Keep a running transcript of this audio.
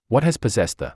What has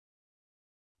possessed the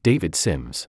David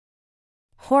Sims?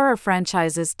 Horror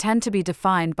franchises tend to be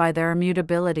defined by their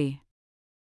immutability.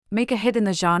 Make a hit in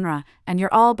the genre, and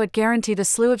you're all but guaranteed a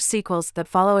slew of sequels that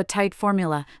follow a tight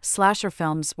formula: slasher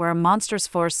films where a monstrous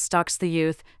force stalks the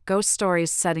youth, ghost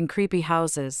stories set in creepy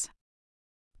houses.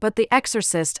 But The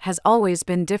Exorcist has always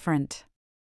been different.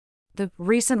 The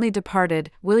recently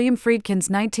departed William Friedkin's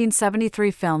 1973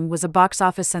 film was a box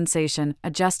office sensation.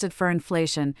 Adjusted for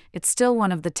inflation, it's still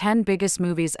one of the 10 biggest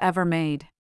movies ever made.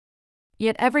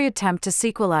 Yet every attempt to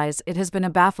sequelize it has been a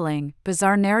baffling,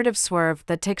 bizarre narrative swerve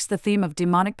that takes the theme of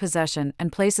demonic possession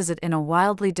and places it in a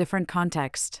wildly different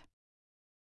context.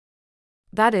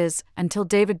 That is, until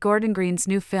David Gordon Green's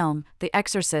new film, The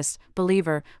Exorcist,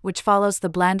 Believer, which follows the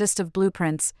blandest of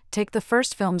blueprints, take the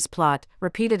first film's plot,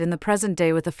 repeat it in the present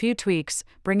day with a few tweaks,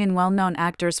 bring in well-known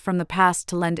actors from the past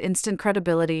to lend instant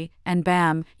credibility, and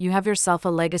bam, you have yourself a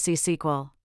legacy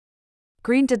sequel.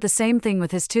 Green did the same thing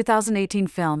with his 2018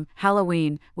 film,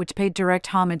 Halloween, which paid direct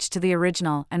homage to the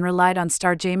original and relied on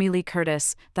star Jamie Lee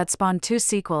Curtis, that spawned 2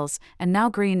 sequels, and now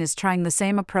Green is trying the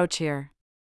same approach here.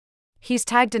 He's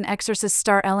tagged an Exorcist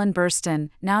star Ellen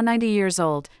Burstyn, now 90 years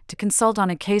old, to consult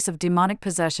on a case of demonic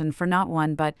possession for not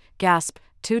one but, gasp,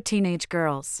 2 teenage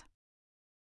girls.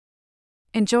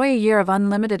 Enjoy a year of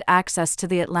unlimited access to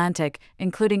The Atlantic,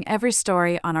 including every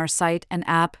story on our site and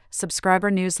app,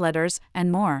 subscriber newsletters,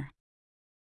 and more.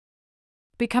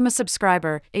 Become a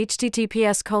subscriber,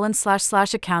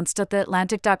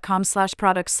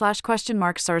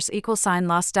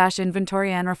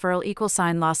 https://accounts.theatlantic.com/products/?loss-inventory and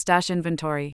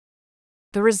referral=loss-inventory.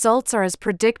 The results are as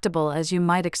predictable as you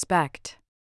might expect.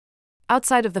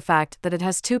 Outside of the fact that it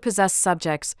has 2 possessed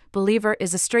subjects, Believer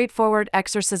is a straightforward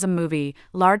exorcism movie,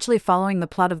 largely following the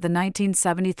plot of the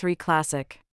 1973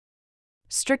 classic.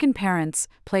 Stricken parents,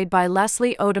 played by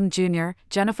Leslie Odom Jr.,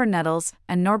 Jennifer Nettles,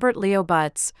 and Norbert Leo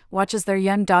Butz, watch as their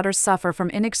young daughters suffer from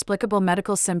inexplicable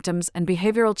medical symptoms and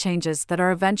behavioral changes that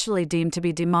are eventually deemed to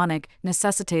be demonic,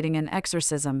 necessitating an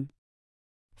exorcism.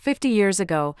 50 years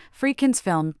ago, Friedkin's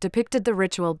film depicted the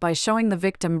ritual by showing the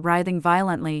victim writhing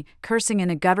violently, cursing in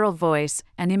a guttural voice,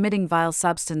 and emitting vile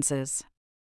substances.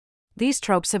 These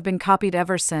tropes have been copied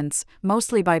ever since,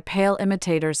 mostly by pale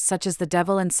imitators such as The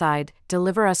Devil Inside,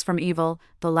 Deliver Us from Evil,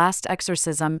 The Last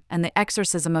Exorcism, and The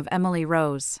Exorcism of Emily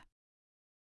Rose.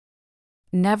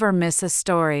 Never miss a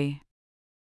story.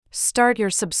 Start your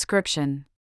subscription.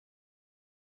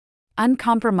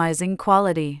 Uncompromising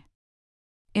quality.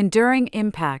 Enduring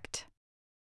impact.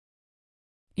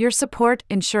 Your support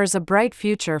ensures a bright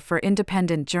future for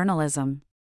independent journalism.